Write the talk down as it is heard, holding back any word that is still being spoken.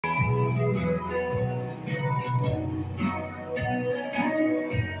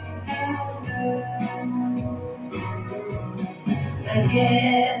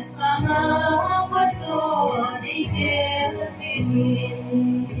Yes, mga paso di kelpinin.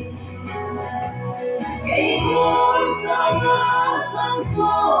 Kay kung sa sang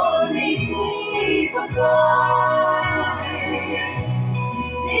di kuy pagkay,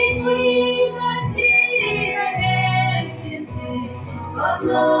 di kuy nanti na hempinti,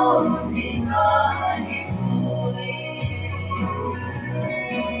 paglaw di na hikuy.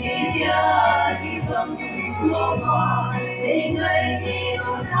 Iya ibang loma, ingay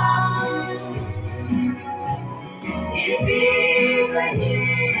inunang, ibigay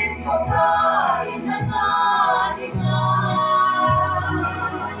pagkain na natingan.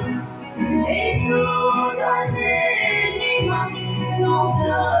 Isudan nilimang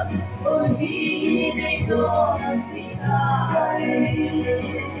nungkat, kung hinay doon sinay.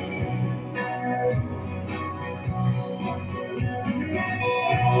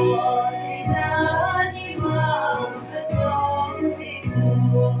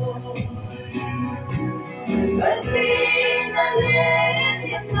 Sinalin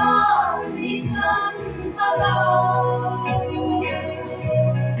yung namitan halaw,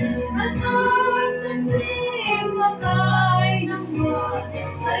 natasan simagay ng mga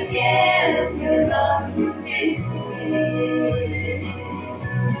nagel-gelam ito'y.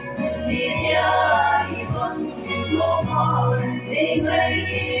 Linya ibang loma, tingay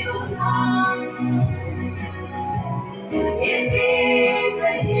inunang,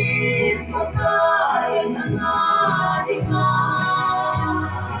 ibigay pagkain ng atingan.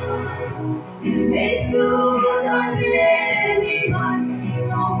 Itunan liliman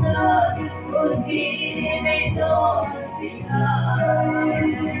nungkat, kung hinay doon sinay.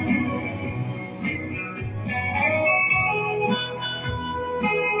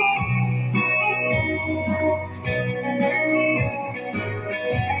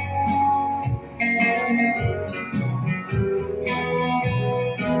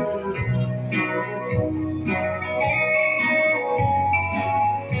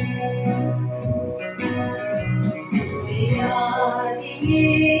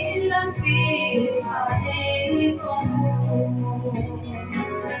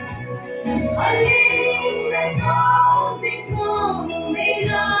 Aling lekau sing song di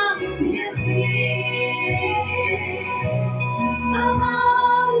lam hiên si,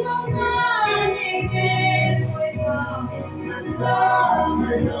 amalongan ingin quay vào ngàn xa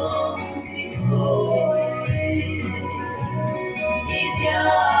malong si thôi. Idia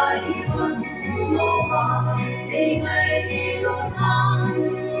ibang loma, ingay inunang,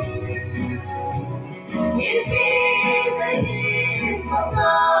 ibigay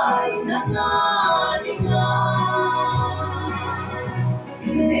pagkain ng atingan.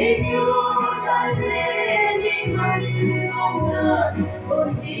 Itunan liliman nungkat,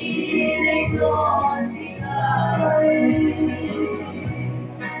 kung hinay doon sinay.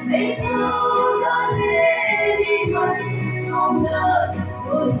 Itunan liliman nungkat,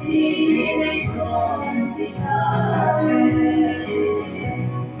 kung hinay doon sinay.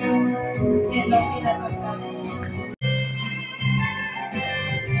 Hello, pinasasal.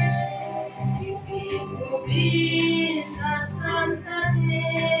 Binasan sa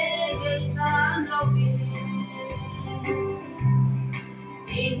tigasan lawin,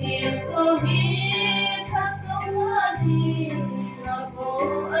 ihip-uhip at sumadi ako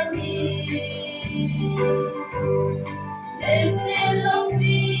amin. Desilong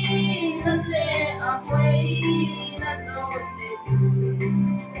pinale ako'y nasosis,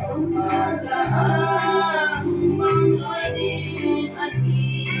 sa paglaang mangloy din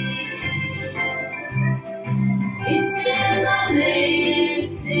akin.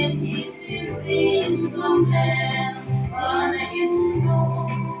 Sin som hem panahin mo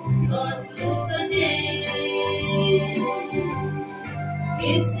sa sukanin.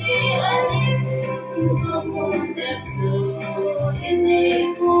 Isi anin kapundetsu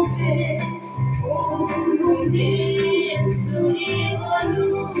hindi pupe, kung din su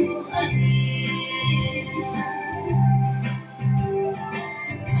iwalu atin.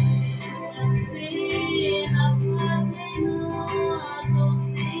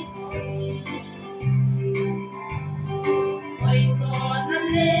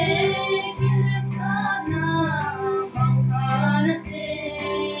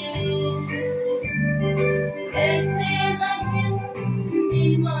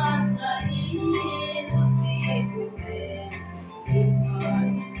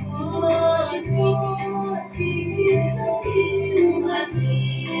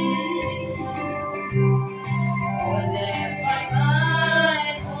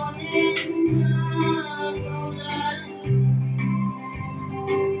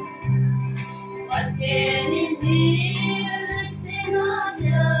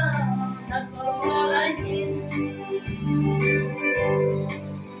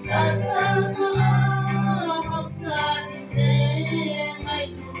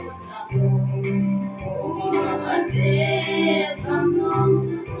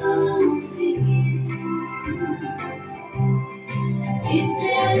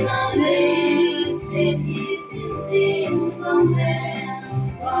 It's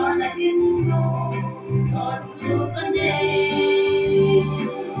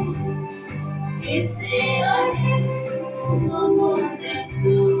a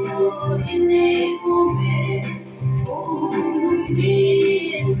enable me.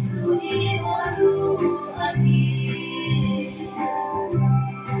 Din su iwalu adi.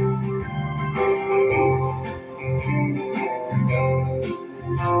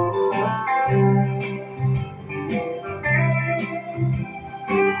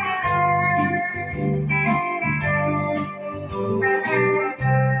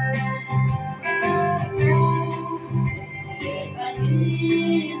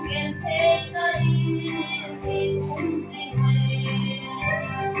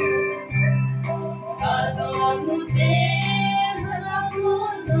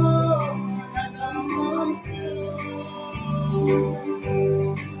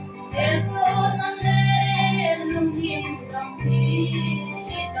 It's